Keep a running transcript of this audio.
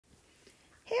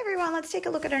Hey everyone, let's take a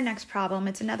look at our next problem.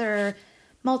 It's another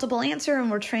multiple answer and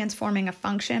we're transforming a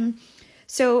function.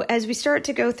 So as we start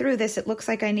to go through this, it looks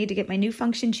like I need to get my new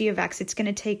function g of x. It's going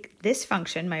to take this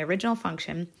function, my original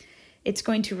function. It's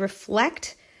going to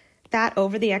reflect that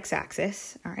over the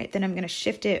x-axis. All right, then I'm going to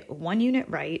shift it 1 unit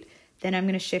right. Then I'm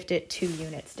going to shift it 2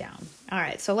 units down. All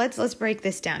right, so let's break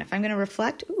this down. If I'm going to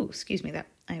reflect, excuse me, that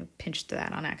I pinched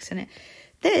that on accident.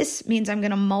 This means I'm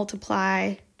going to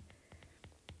multiply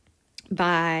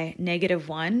by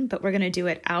 -1, but we're going to do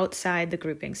it outside the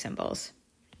grouping symbols.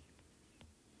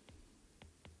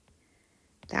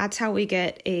 That's how we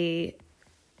get a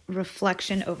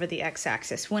reflection over the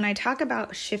x-axis. When I talk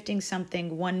about shifting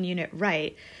something 1 unit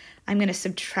right, I'm going to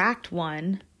subtract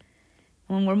 1.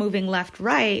 When we're moving left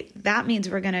right, that means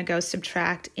we're going to go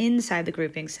subtract inside the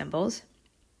grouping symbols.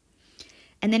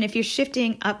 And then if you're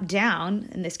shifting up down,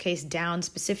 in this case down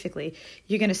specifically,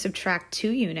 you're going to subtract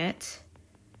 2 units.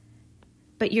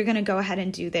 But you're going to go ahead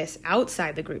and do this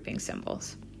outside the grouping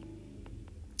symbols.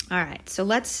 All right, so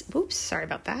sorry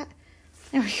about that.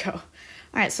 There we go. All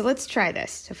right, so let's try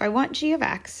this. So if I want g of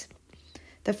x,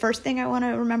 the first thing I want to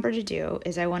remember to do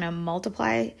is I want to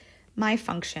multiply my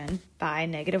function by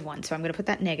 -1. So I'm going to put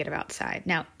that negative outside.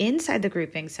 Now, inside the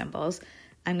grouping symbols,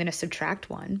 I'm going to subtract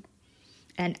 1.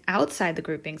 And outside the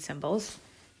grouping symbols,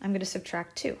 I'm going to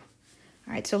subtract 2.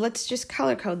 All right, so let's just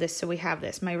color code this so we have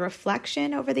this. My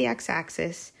reflection over the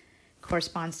x-axis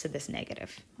corresponds to this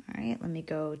negative. All right, let me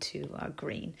go to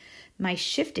green. My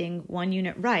shifting 1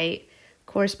 unit right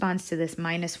corresponds to this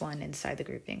 -1 inside the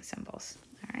grouping symbols.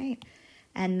 All right,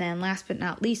 and then last but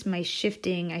not least, my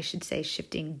shifting, I should say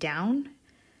shifting down.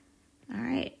 All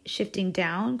right, shifting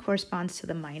down corresponds to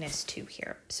the -2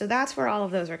 here. So that's where all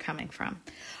of those are coming from.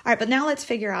 All right, but now let's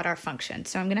figure out our function.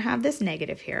 So I'm going to have this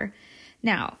negative here.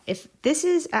 Now, if this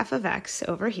is f of x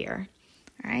over here,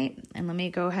 all right, and let me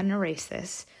go ahead and erase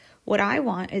this, what I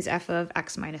want is f of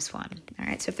x minus 1. All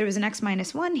right, so if there was an x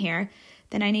minus 1 here,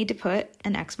 then I need to put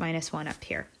an x minus 1 up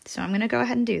here. So I'm going to go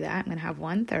ahead and do that. I'm going to have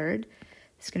 1/3.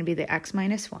 It's going to be the x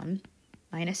minus 1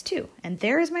 minus 2. And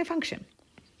there is my function.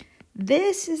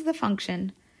 This is the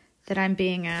function that I'm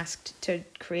being asked to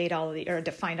create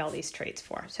to find all these traits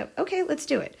for. So, okay, let's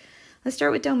do it. Let's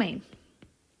start with domain.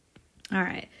 All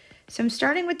right. So I'm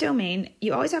starting with domain.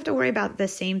 You always have to worry about the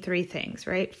same 3 things,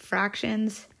 right?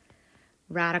 Fractions,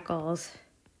 radicals,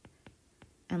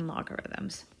 and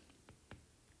logarithms.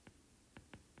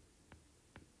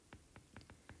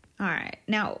 All right,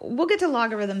 now we'll get to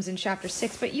logarithms in chapter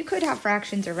 6, but you could have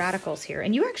fractions or radicals here,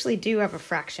 and you actually do have a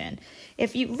fraction.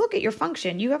 If you look at your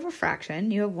function, you have a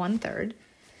fraction, you have 1/3,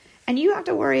 and you have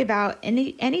to worry about,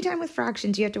 anytime with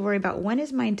fractions, you have to worry about when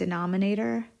is my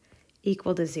denominator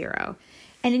equal to 0.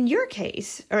 And in your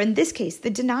case, or in this case,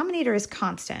 the denominator is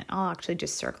constant. I'll actually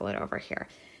just circle it over here.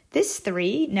 This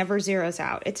 3 never zeroes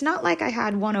out. It's not like I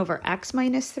had 1 over x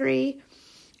minus 3,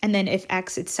 and then if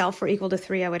x itself were equal to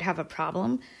 3, I would have a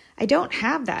problem. I don't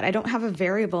have that. I don't have a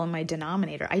variable in my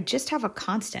denominator. I just have a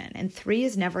constant, and 3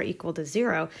 is never equal to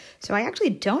 0. So I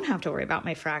actually don't have to worry about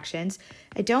my fractions.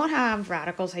 I don't have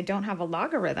radicals. I don't have a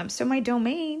logarithm. So my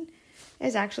domain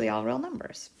is actually all real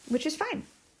numbers, which is fine.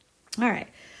 All right,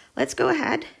 let's go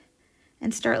ahead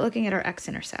and start looking at our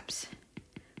x-intercepts,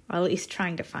 or at least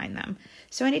trying to find them.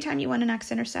 So anytime you want an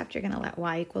x-intercept, you're going to let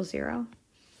y equal 0.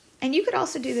 And you could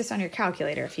also do this on your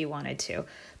calculator if you wanted to,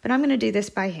 but I'm going to do this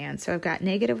by hand. So I've got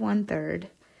 -1/3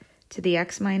 to the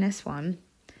x minus 1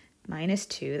 minus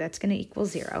 2. That's going to equal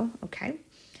 0, okay?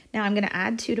 Now I'm going to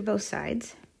add 2 to both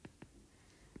sides.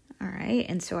 All right,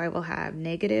 and so I will have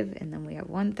negative, and then we have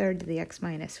 1/3 to the x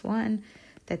minus 1.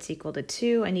 That's equal to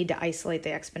 2. I need to isolate the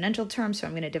exponential term, so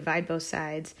I'm going to divide both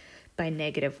sides by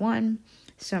 -1.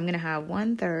 So I'm going to have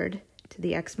 1/3 to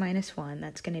the x minus 1.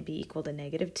 That's going to be equal to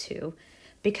 -2.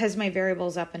 Because my variable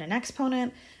is up in an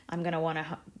exponent, I'm going to want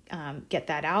to get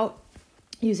that out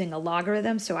using a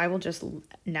logarithm. So I will just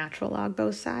natural log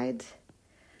both sides.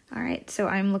 All right, so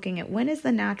I'm looking at when is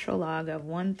the natural log of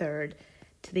 1/3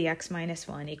 to the x minus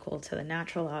 1 equal to the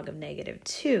natural log of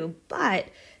 -2. But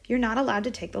you're not allowed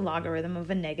to take the logarithm of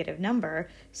a negative number.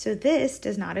 So this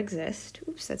does not exist.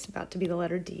 Oops, that's about to be the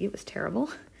letter D. It was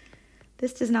terrible.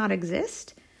 This does not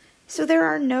exist. So there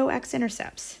are no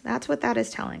x-intercepts. That's what that is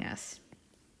telling us,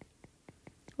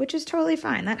 which is totally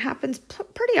fine. That happens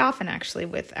pretty often, actually,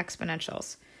 with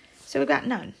exponentials. So we've got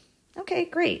none. Okay,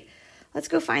 great. Let's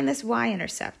go find this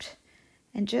y-intercept.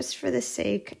 And just for the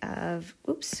sake of,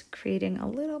 creating a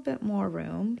little bit more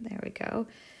room, there we go.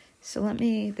 So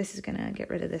this is going to get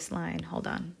rid of this line. Hold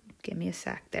on. Give me a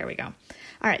sec. There we go.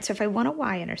 All right, so if I want a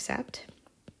y-intercept,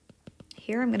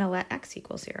 here I'm going to let x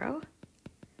equal 0.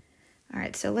 All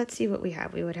right, so let's see what we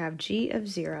have. We would have g of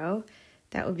 0.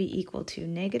 That would be equal to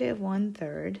negative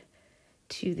 1/3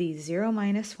 to the 0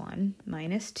 minus 1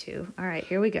 minus 2. All right,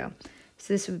 here we go.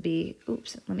 So this would be,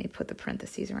 oops, let me put the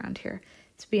parentheses around here.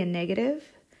 This would be a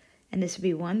negative, and this would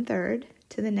be 1/3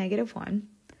 to the negative 1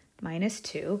 minus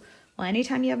 2. Well,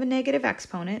 anytime you have a negative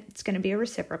exponent, it's going to be a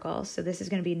reciprocal. So this is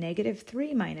going to be negative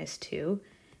 3 minus 2,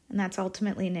 and that's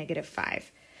ultimately negative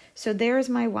 5. So there's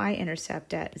my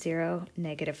y-intercept at 0,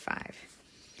 negative 5.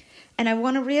 And I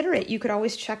want to reiterate, you could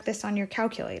always check this on your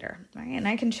calculator, right? And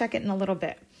I can check it in a little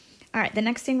bit. All right, the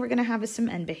next thing we're going to have is some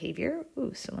end behavior.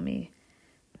 Ooh, so let me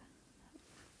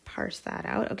parse that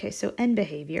out. Okay, so end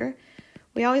behavior.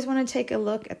 We always want to take a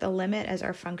look at the limit as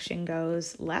our function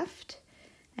goes left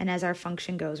and as our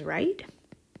function goes right.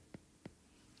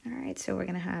 All right, so we're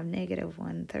going to have negative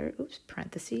 1/3, oops,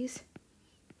 parentheses.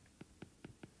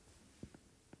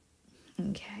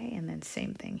 Okay, and then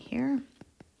same thing here.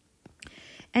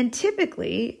 And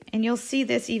typically, and you'll see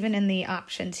this even in the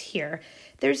options here,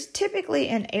 there's typically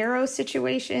an arrow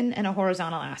situation and a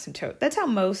horizontal asymptote. That's how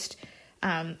most,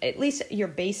 at least your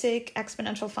basic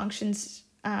exponential functions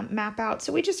map out.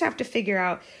 So we just have to figure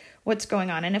out what's going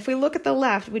on. And if we look at the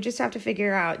left, we just have to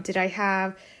figure out, did I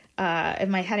have,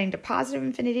 am I heading to positive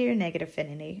infinity or negative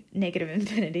infinity? Negative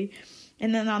infinity.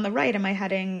 And then on the right, am I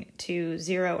heading to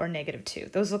 0 or negative 2?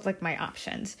 Those look like my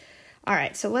options. All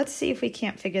right, so let's see if we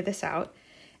can't figure this out.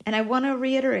 And I want to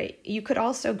reiterate, you could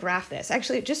also graph this.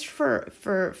 Actually, just for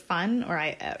fun,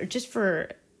 or just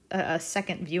for a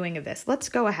second viewing of this, let's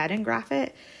go ahead and graph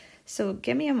it. So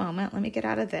give me a moment. Let me get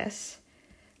out of this.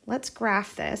 Let's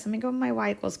graph this. Let me go with my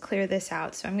y equals, clear this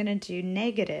out. So I'm going to do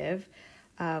negative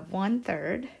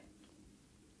 1/3.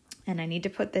 And I need to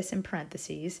put this in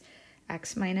parentheses,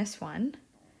 x minus 1.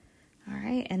 All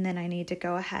right, and then I need to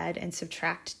go ahead and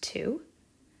subtract 2.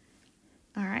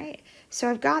 All right, so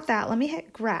I've got that. Let me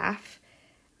hit graph.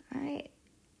 All right,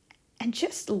 and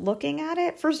just looking at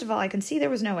it, first of all, I can see there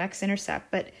was no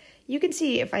x-intercept, but you can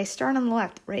see if I start on the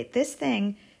left, right, this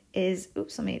thing is,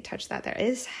 oops, let me touch that there,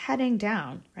 is heading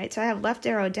down, right? So I have left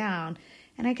arrow down,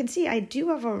 and I can see I do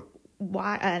have a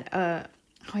y,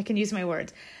 I can use my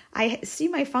words. I see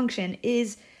my function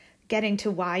is getting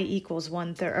to y equals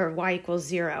 1/3, or y equals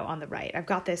 0 on the right. I've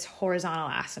got this horizontal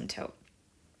asymptote.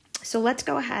 So let's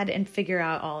go ahead and figure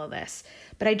out all of this.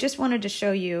 But I just wanted to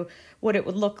show you what it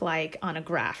would look like on a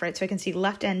graph, right? So I can see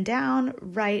left end down,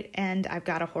 right end, I've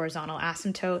got a horizontal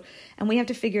asymptote. And we have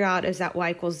to figure out, is that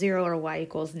y equals 0 or y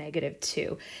equals negative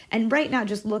 2? And right now,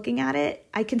 just looking at it,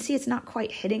 I can see it's not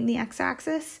quite hitting the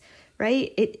x-axis,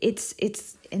 right?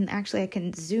 And actually I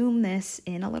can zoom this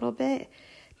in a little bit.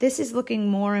 This is looking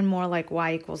more and more like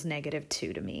y equals negative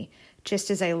 2 to me, just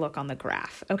as I look on the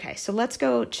graph. Okay, so let's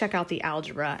go check out the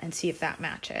algebra and see if that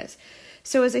matches.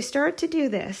 So as I start to do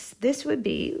this, this would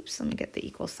be, oops, let me get the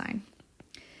equal sign.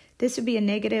 This would be a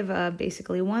negative of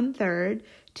basically 1/3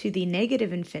 to the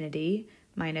negative infinity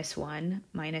minus 1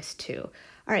 minus 2. All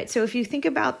right, so if you think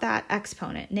about that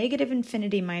exponent, negative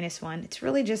infinity minus 1, it's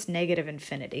really just negative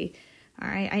infinity. All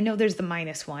right, I know there's the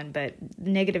minus 1, but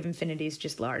negative infinity is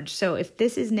just large. So if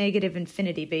this is negative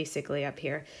infinity basically up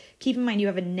here, keep in mind you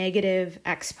have a negative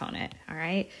exponent, all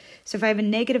right? So if I have a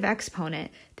negative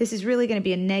exponent, this is really going to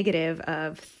be a negative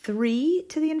of 3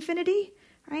 to the infinity,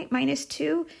 right? Minus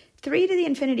 2. 3 to the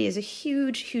infinity is a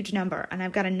huge, huge number, and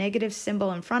I've got a negative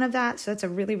symbol in front of that, so that's a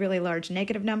really, really large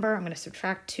negative number. I'm going to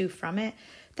subtract 2 from it.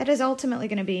 That is ultimately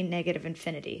going to be negative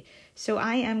infinity. So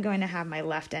I am going to have my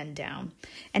left end down.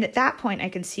 And at that point, I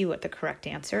can see what the correct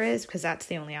answer is, because that's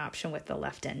the only option with the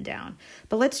left end down.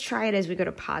 But let's try it as we go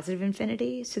to positive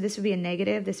infinity. So this would be a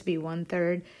negative. This would be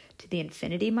 1/3 to the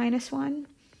infinity minus 1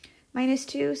 minus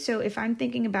 2. So if I'm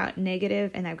thinking about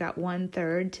negative and I've got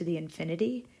 1/3 to the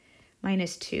infinity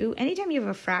minus 2, anytime you have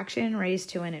a fraction raised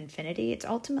to an infinity, it's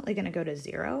ultimately going to go to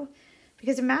 0.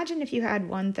 Because imagine if you had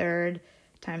 1/3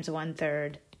 times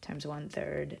 1/3 times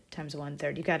 1/3 times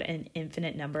 1/3. You got an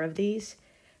infinite number of these,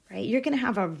 right? You're going to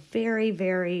have a very,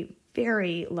 very,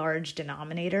 very large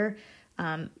denominator.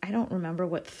 I don't remember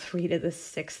what 3 to the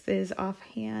 6th is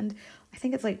offhand. I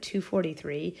think it's like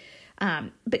 243.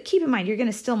 But keep in mind, you're going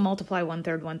to still multiply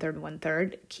 1/3, 1/3,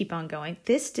 1/3, keep on going.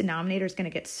 This denominator is going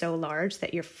to get so large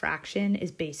that your fraction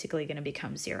is basically going to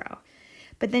become 0.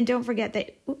 But then don't forget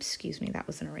that, oops, excuse me, that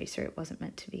was an eraser. It wasn't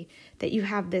meant to be. That you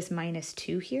have this minus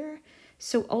 2 here.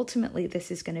 So ultimately, this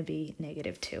is going to be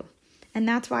negative 2. And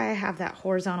that's why I have that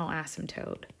horizontal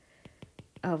asymptote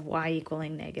of y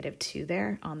equaling negative 2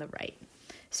 there on the right.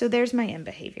 So there's my end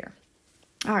behavior.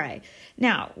 All right.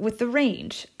 Now, with the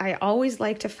range, I always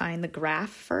like to find the graph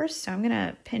first. So I'm going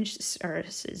to pinch or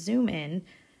zoom in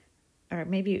or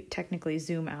maybe technically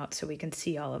zoom out so we can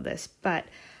see all of this, but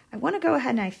I want to go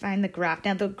ahead and I find the graph.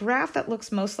 Now the graph that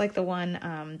looks most like the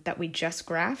one that we just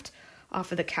graphed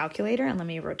off of the calculator, and let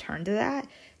me return to that.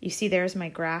 You see there's my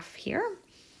graph here.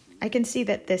 I can see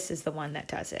that this is the one that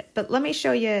does it. But let me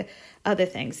show you other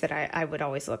things that I would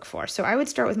always look for. So I would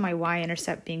start with my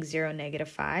y-intercept being 0,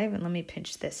 -5. And let me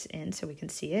pinch this in so we can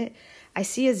see it. I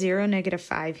see a 0,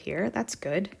 -5 here. That's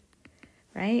good,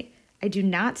 right? I do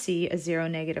not see a 0,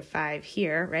 -5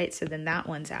 here, right? So then that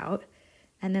one's out.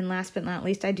 And then last but not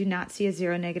least, I do not see a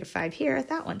 0, -5 here.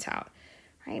 That one's out,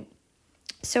 right?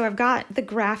 So I've got the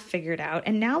graph figured out.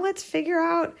 And now let's figure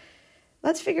out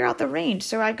the range.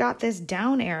 So I've got this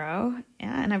down arrow,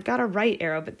 and I've got a right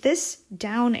arrow, but this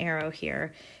down arrow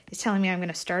here is telling me I'm going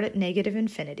to start at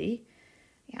 -infinity.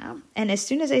 Yeah. And as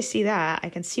soon as I see that, I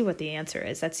can see what the answer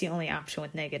is. That's the only option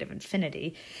with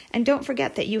 -infinity. And don't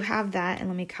forget that you have that, and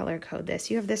let me color code this.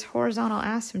 You have this horizontal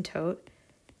asymptote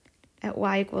at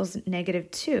y equals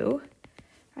 -2,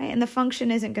 right? And the function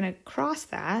isn't going to cross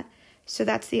that. So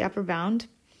that's the upper bound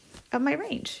of my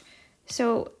range.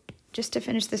 So just to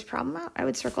finish this problem out, I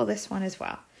would circle this one as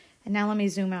well. And now let me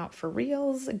zoom out for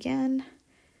reals again.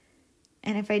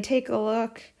 And if I take a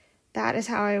look, that is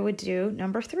how I would do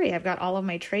number 3. I've got all of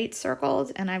my traits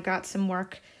circled, and I've got some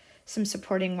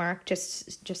supporting work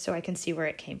just so I can see where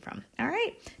it came from. All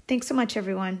right. Thanks so much,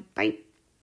 everyone. Bye.